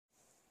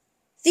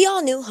The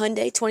all-new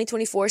Hyundai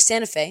 2024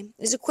 Santa Fe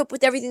is equipped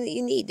with everything that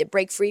you need to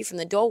break free from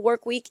the dull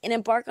work week and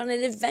embark on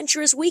an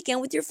adventurous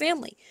weekend with your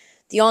family.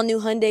 The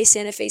all-new Hyundai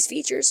Santa Fe's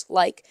features,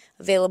 like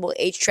available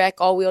H-Track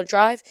all-wheel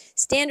drive,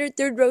 standard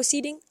third-row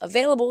seating,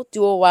 available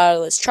dual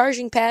wireless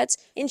charging pads,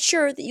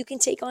 ensure that you can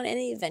take on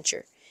any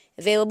adventure.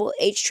 Available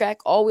H-Track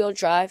all-wheel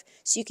drive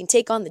so you can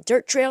take on the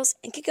dirt trails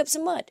and kick up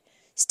some mud.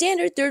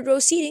 Standard third-row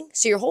seating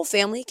so your whole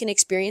family can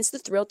experience the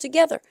thrill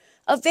together.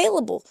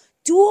 Available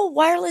dual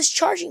wireless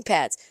charging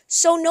pads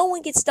so no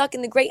one gets stuck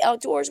in the great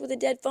outdoors with a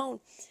dead phone.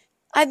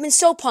 I've been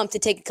so pumped to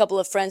take a couple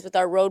of friends with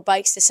our road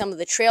bikes to some of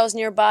the trails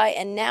nearby,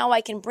 and now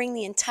I can bring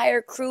the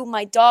entire crew,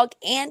 my dog,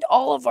 and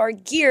all of our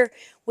gear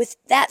with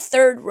that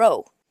third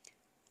row.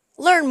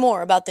 Learn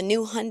more about the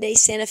new Hyundai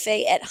Santa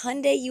Fe at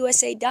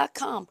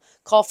HyundaiUSA.com.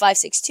 Call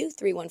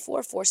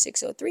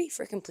 562-314-4603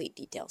 for complete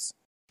details.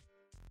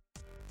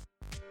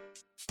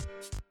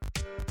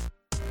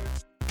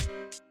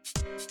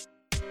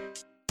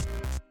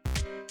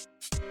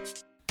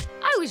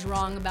 I was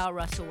wrong about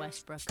Russell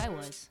Westbrook. I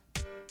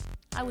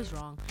was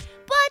wrong.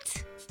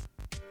 But,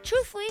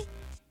 truthfully,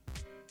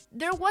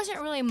 there wasn't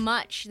really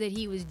much that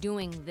he was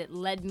doing that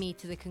led me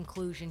to the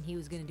conclusion he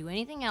was going to do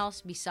anything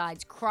else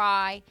besides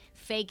cry,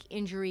 fake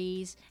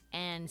injuries,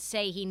 and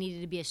say he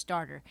needed to be a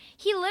starter.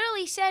 He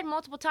literally said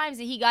multiple times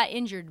that he got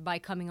injured by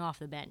coming off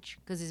the bench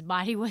because his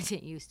body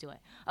wasn't used to it.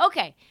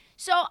 Okay,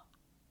 so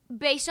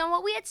based on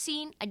what we had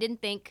seen, I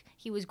didn't think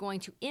he was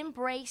going to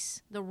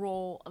embrace the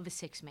role of a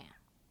six-man.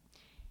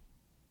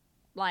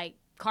 Like,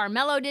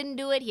 Carmelo didn't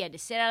do it. He had to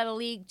sit out of the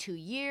league 2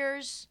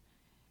 years.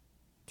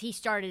 He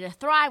started to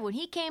thrive when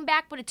he came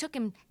back, but it took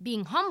him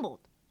being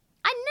humbled.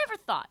 I never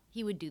thought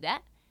he would do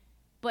that.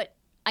 But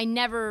I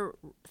never,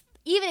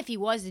 even if he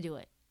was to do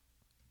it,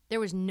 there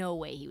was no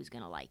way he was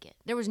going to like it.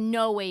 There was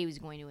no way he was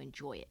going to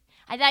enjoy it.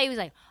 I thought he was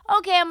like,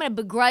 okay, I'm going to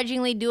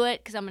begrudgingly do it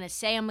because I'm going to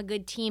say I'm a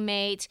good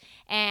teammate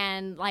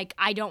and, like,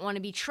 I don't want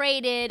to be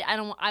traded. I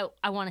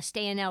want to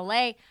stay in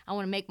LA. I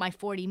want to make my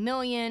 $40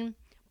 million.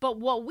 But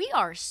what we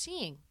are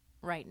seeing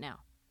right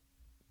now,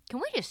 can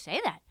we just say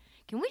that?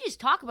 Can we just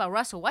talk about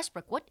Russell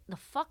Westbrook? What the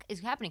fuck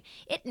is happening?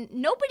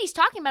 Nobody's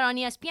talking about it on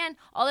ESPN.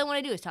 All they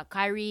want to do is talk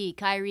Kyrie.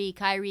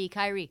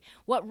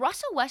 What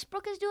Russell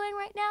Westbrook is doing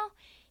right now,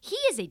 he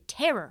is a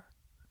terror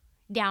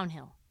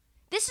downhill.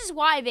 This is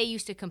why they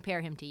used to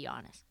compare him to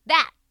Giannis.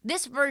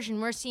 This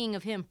version we're seeing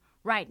of him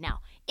right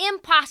now.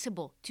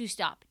 Impossible to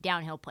stop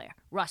downhill player,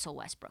 Russell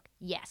Westbrook.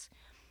 Yes.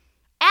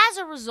 As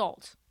a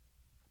result,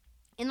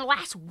 in the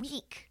last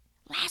week,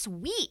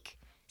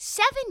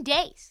 7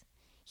 days,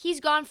 he's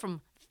gone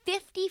from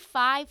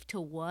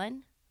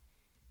 55-1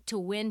 to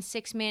win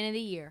Sixth Man of the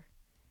Year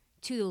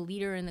to the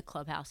leader in the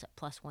clubhouse at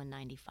plus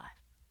 195.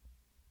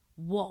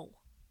 Whoa.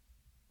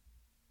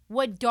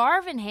 What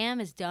Darvin Ham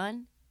has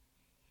done,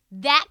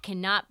 that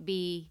cannot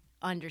be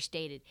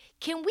understated.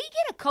 Can we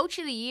get a Coach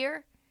of the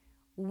Year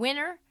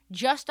winner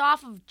just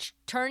off of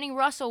turning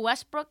Russell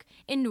Westbrook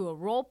into a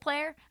role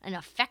player, an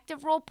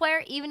effective role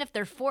player, even if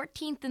they're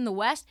 14th in the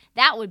West?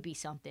 That would be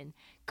something,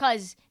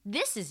 because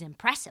this is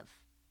impressive.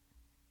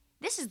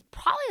 This is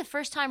probably the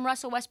first time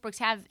Russell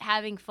Westbrook's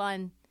having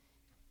fun.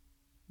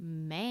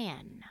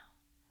 Man,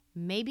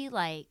 maybe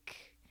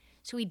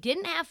so he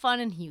didn't have fun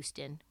in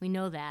Houston. We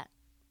know that.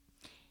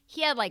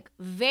 He had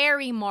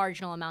very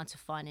marginal amounts of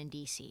fun in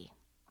D.C.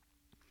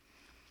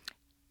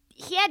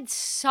 He had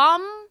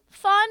some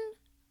fun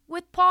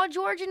with Paul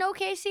George in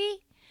OKC,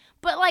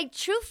 but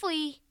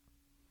truthfully,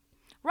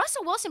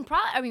 Russell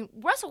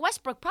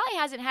Westbrook probably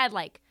hasn't had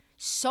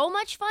so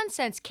much fun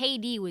since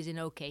KD was in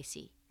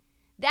OKC.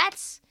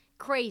 That's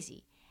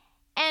crazy.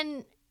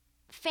 And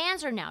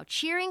fans are now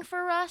cheering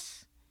for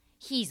Russ.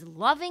 He's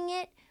loving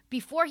it.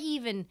 Before he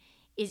even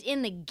is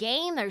in the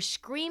game, they're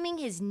screaming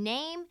his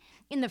name.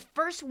 In the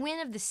first win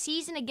of the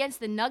season against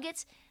the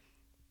Nuggets,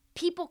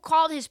 people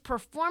called his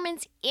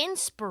performance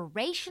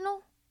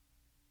inspirational.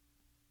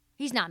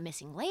 He's not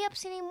missing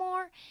layups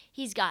anymore.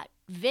 He's got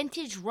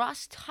vintage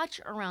Russ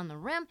touch around the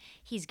rim.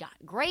 He's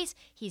got grace.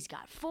 He's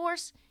got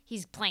force.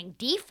 He's playing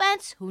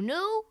defense. Who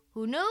knew?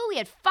 He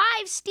had 5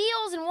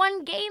 steals in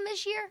one game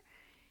this year.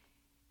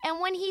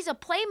 And when he's a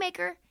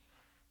playmaker,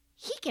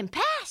 he can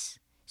pass.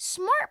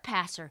 Smart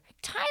passer,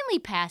 timely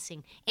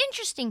passing,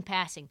 interesting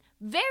passing.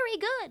 Very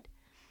good.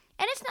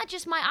 And it's not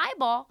just my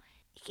eyeball.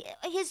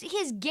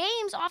 His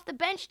games off the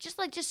bench, just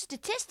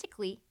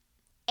statistically,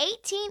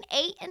 18,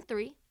 8, and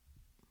 3.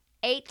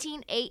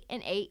 18, 8,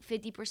 and 8,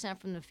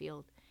 50% from the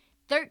field.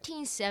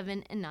 13,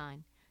 7, and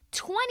 9.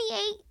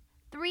 28,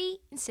 3,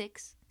 and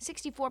 6,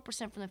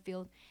 64% from the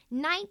field.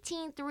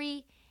 19,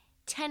 3,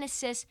 10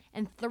 assists,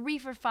 and 3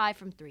 for 5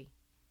 from 3.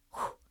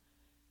 Whew.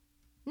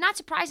 Not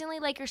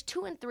surprisingly, Lakers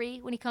 2 and 3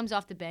 when he comes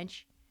off the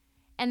bench,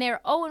 and they're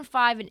 0 and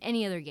 5 in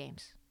any other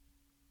games.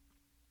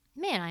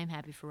 Man, I am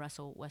happy for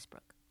Russell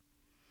Westbrook.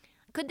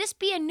 Could this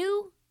be a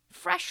new,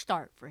 fresh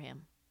start for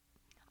him?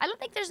 I don't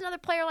think there's another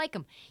player like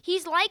him.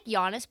 He's like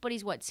Giannis, but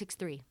he's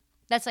 6'3".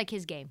 That's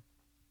his game.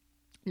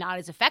 Not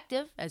as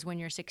effective as when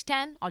you're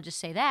 6'10". I'll just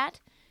say that.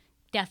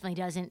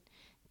 Definitely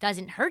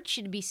doesn't hurt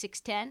you to be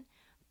 6'10",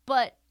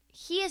 but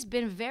he has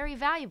been very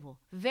valuable,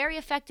 very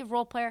effective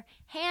role player.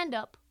 Hand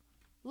up,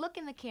 look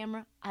in the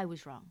camera, I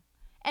was wrong.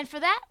 And for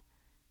that,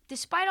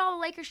 despite all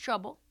the Lakers'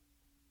 trouble,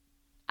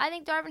 I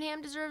think Darvin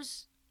Ham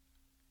deserves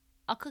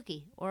a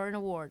cookie or an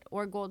award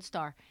or a gold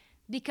star.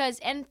 Because,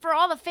 and for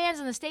all the fans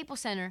in the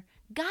Staples Center,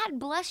 God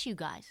bless you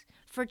guys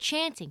for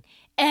chanting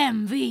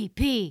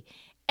MVP,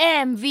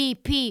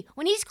 MVP,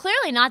 when he's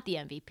clearly not the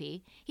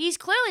MVP. He's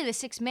clearly the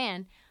sixth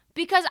man,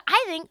 because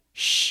I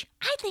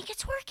think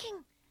it's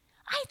working.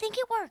 I think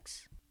it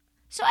works.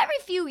 So every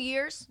few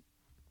years,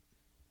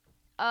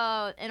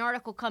 an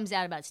article comes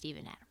out about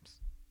Steven Adams.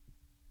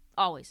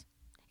 Always.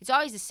 It's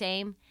always the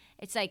same.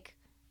 It's like,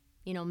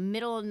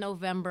 middle of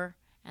November,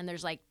 and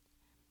there's like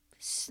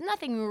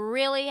nothing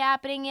really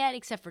happening yet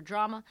except for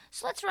drama.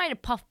 So let's write a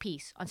puff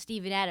piece on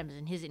Steven Adams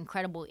and his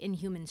incredible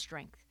inhuman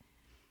strength.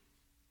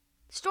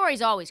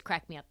 Stories always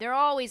crack me up. They're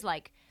always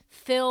like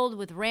filled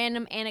with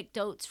random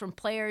anecdotes from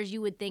players you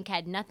would think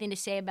had nothing to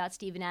say about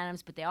Steven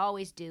Adams, but they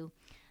always do.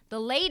 The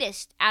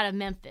latest out of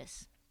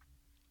Memphis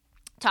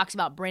talks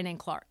about Brandon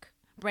Clark.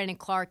 Brandon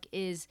Clark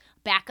is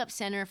backup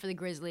center for the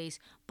Grizzlies,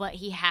 but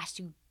he has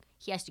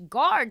to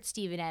guard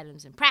Steven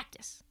Adams in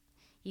practice.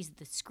 He's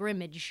the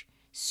scrimmage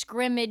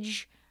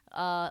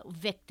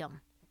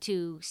victim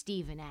to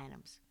Steven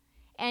Adams.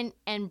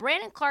 And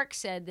Brandon Clark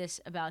said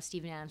this about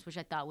Steven Adams, which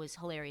I thought was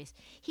hilarious.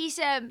 He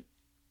said,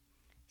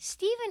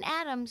 Steven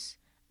Adams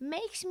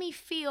makes me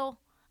feel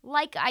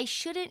like I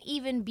shouldn't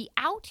even be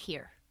out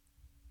here.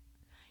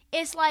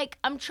 It's like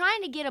I'm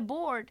trying to get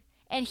aboard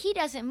and he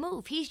doesn't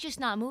move. He's just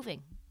not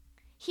moving.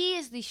 He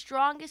is the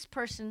strongest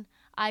person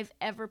I've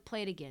ever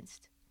played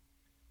against.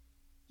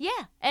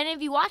 Yeah, and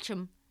if you watch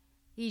him,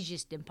 he's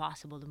just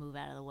impossible to move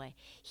out of the way.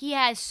 He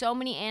has so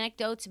many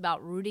anecdotes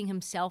about rooting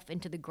himself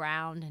into the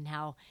ground and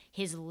how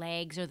his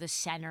legs are the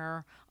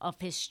center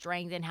of his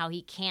strength and how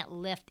he can't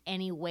lift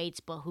any weights,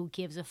 but who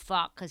gives a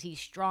fuck because he's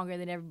stronger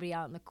than everybody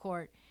out in the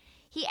court.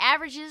 He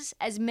averages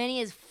as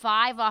many as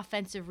 5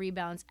 offensive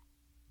rebounds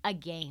a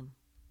game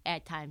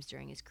at times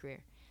during his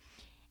career.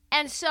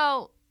 And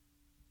so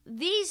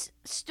these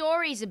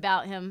stories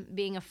about him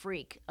being a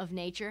freak of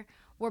nature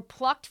were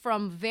plucked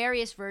from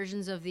various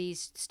versions of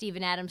these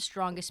Steven Adams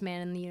strongest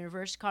man in the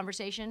universe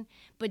conversation.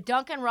 But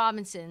Duncan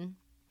Robinson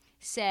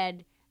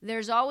said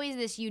there's always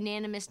this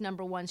unanimous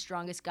number one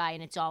strongest guy,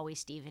 and it's always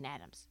Steven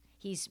Adams.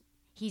 He's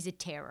a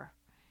terror.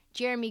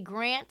 Jeremy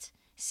Grant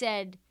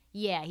said,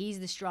 yeah, he's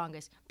the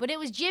strongest. But it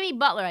was Jimmy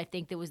Butler, I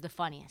think, that was the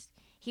funniest.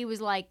 He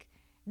was like,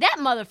 that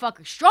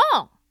motherfucker's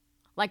strong.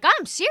 Like,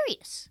 I'm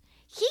serious.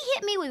 He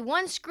hit me with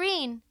one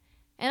screen,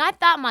 and I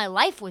thought my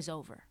life was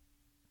over.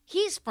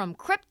 He's from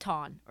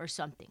Krypton or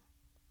something.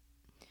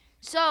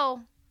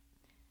 So,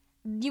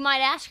 you might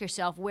ask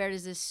yourself, where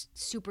does this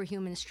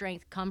superhuman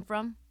strength come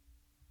from?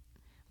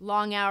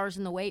 Long hours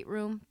in the weight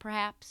room,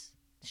 perhaps?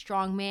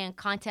 Strongman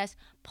contest,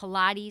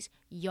 Pilates,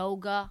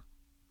 yoga,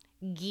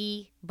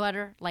 ghee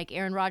butter like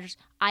Aaron Rodgers,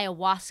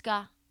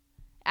 ayahuasca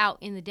out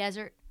in the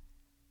desert?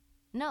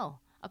 No.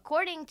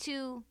 According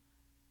to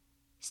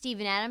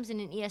Steven Adams in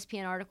an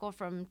ESPN article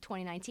from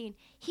 2019,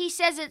 he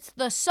says it's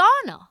the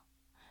sauna.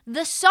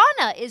 The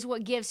sauna is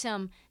what gives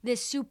him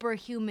this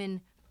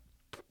superhuman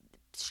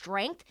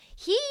strength.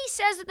 He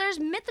says that there's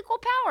mythical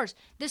powers.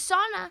 The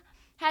sauna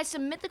has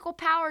some mythical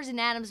powers in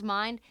Adam's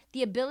mind,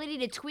 the ability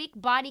to tweak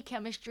body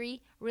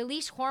chemistry,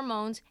 release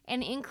hormones,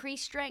 and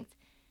increase strength.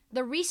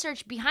 The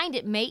research behind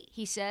it, mate,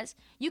 he says.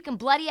 You can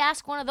bloody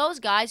ask one of those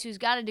guys who's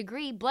got a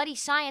degree, bloody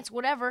science,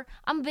 whatever.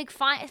 I'm a big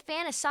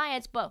fan of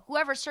science, but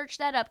whoever searched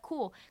that up,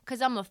 cool,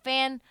 because I'm a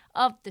fan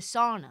of the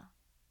sauna.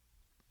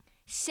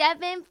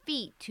 7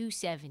 feet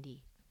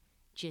 270.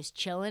 Just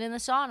chilling in the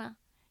sauna.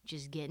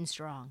 Just getting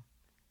strong.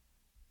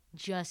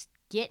 Just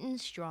getting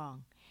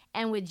strong.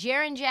 And with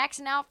Jaren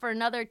Jackson out for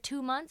another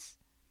 2 months,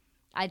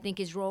 I think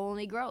his role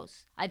only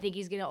grows. I think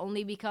he's going to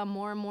only become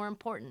more and more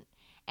important.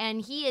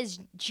 And he is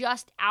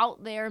just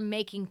out there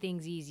making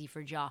things easy for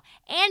Ja.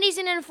 And he's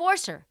an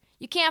enforcer.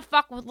 You can't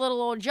fuck with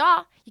little old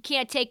Ja. You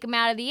can't take him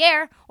out of the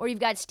air, or you've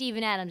got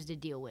Steven Adams to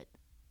deal with.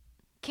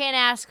 Can't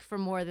ask for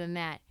more than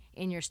that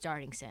in your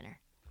starting center.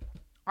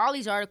 All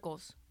these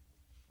articles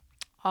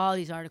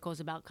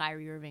about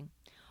Kyrie Irving,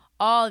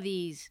 all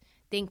these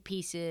think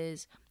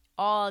pieces,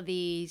 all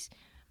these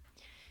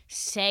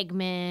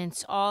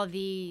segments, all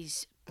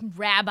these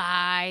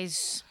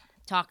rabbis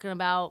talking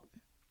about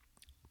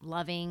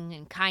loving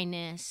and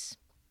kindness.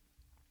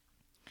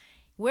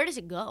 Where does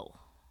it go?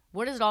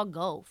 Where does it all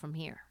go from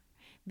here?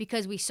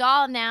 Because we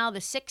saw now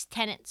the 6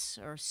 tenets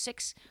or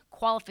 6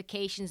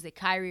 qualifications that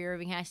Kyrie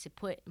Irving has to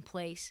put in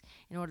place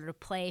in order to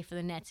play for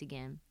the Nets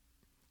again.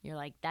 You're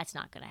like, that's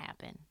not going to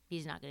happen.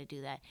 He's not going to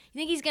do that. You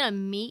think he's going to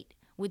meet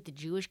with the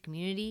Jewish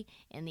community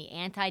and the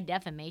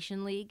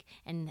Anti-Defamation League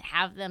and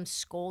have them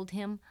scold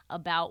him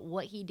about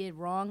what he did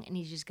wrong, and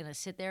he's just going to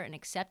sit there and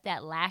accept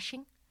that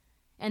lashing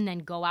and then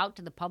go out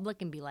to the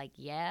public and be like,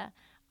 yeah,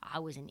 I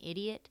was an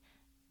idiot?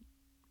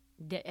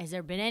 Has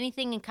there been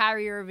anything in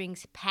Kyrie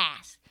Irving's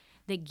past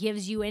that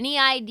gives you any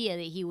idea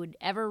that he would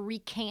ever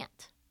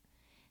recant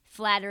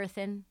flat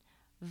earthing,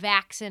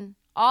 vaxxing,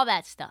 all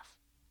that stuff.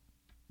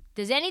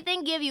 Does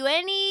anything give you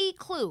any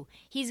clue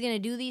he's going to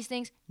do these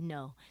things?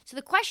 No. So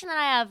the question that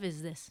I have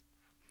is this.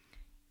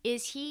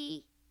 Is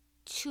he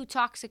too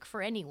toxic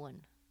for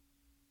anyone?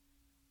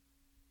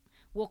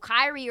 Will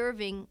Kyrie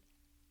Irving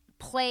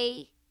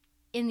play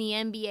in the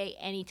NBA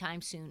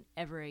anytime soon,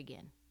 ever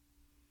again?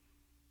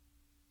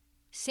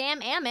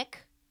 Sam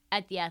Amick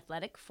at The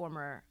Athletic,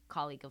 former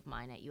colleague of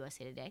mine at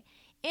USA Today,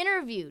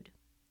 interviewed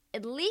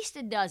at least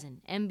a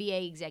dozen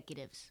NBA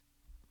executives,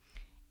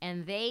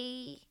 and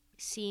they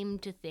seem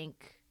to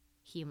think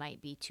he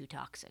might be too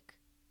toxic.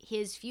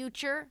 His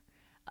future,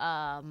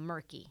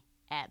 murky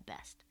at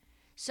best.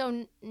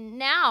 So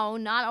now,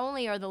 not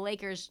only are the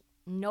Lakers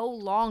no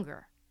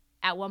longer,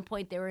 at one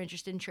point they were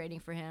interested in trading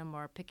for him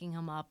or picking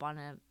him up on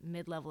a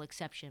mid-level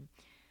exception,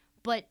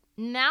 but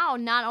now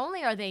not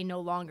only are they no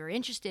longer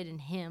interested in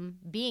him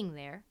being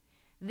there,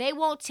 they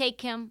won't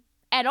take him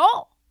at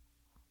all.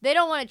 They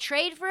don't want to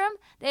trade for him.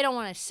 They don't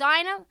want to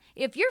sign him.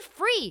 If you're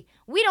free,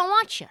 we don't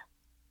want you.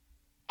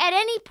 At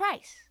any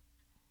price.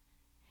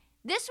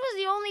 This was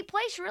the only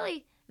place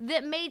really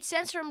that made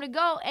sense for him to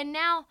go, and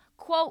now,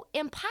 quote,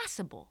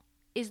 impossible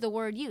is the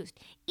word used.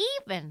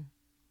 Even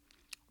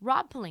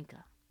Rob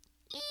Pelinka,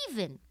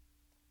 even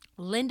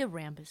Linda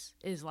Rambis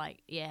is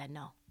like, yeah,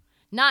 no,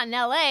 not in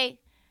L.A.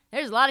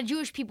 There's a lot of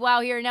Jewish people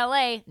out here in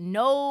L.A.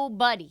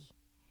 Nobody.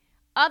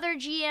 Other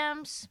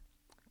GMs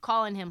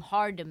calling him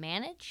hard to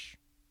manage.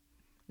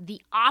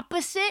 The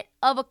opposite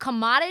of a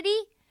commodity,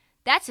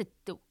 that's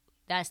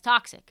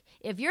toxic.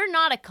 If you're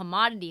not a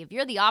commodity, if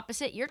you're the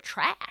opposite, you're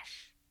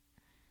trash.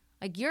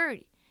 Like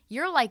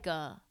you're like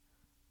a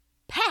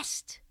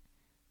pest.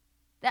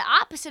 The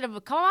opposite of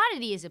a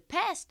commodity is a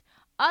pest.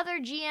 Other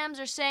GMs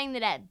are saying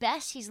that at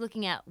best he's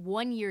looking at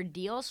 1-year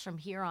deals from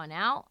here on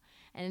out.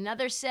 And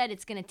another said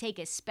it's going to take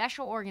a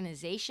special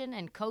organization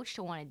and coach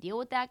to want to deal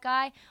with that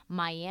guy.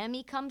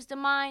 Miami comes to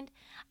mind.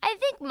 I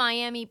think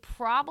Miami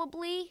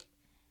probably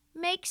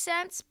makes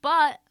sense,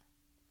 but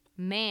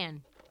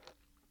man,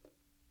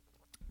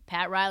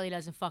 Pat Riley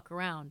doesn't fuck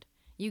around.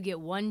 You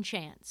get one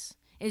chance.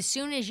 As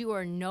soon as you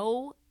are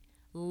no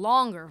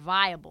longer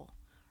viable.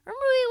 Remember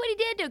what he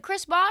did to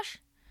Chris Bosh?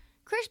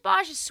 Chris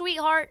Bosh's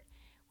sweetheart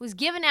was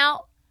given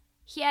out.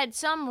 He had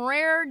some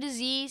rare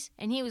disease,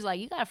 and he was like,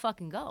 you gotta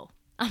fucking go.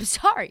 I'm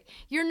sorry.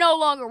 You're no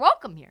longer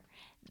welcome here.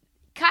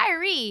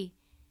 Kyrie,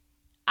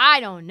 I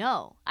don't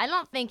know. I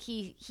don't think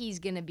he's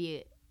going to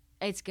be,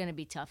 it's going to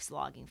be tough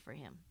slogging for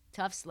him.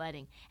 Tough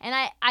sledding.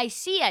 And I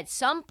see at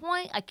some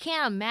point, I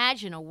can't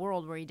imagine a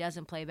world where he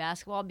doesn't play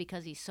basketball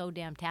because he's so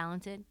damn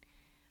talented.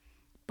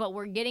 But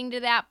we're getting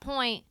to that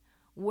point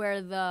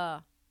where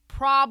the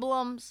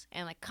problems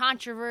and the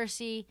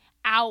controversy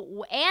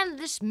and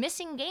this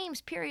missing games,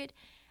 period,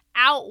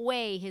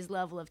 outweigh his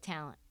level of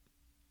talent.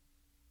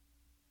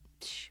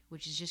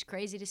 Which is just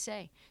crazy to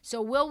say.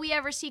 So will we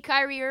ever see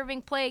Kyrie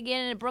Irving play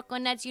again in a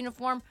Brooklyn Nets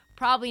uniform?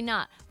 Probably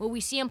not. Will we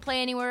see him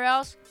play anywhere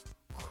else?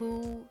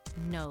 Who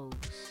knows?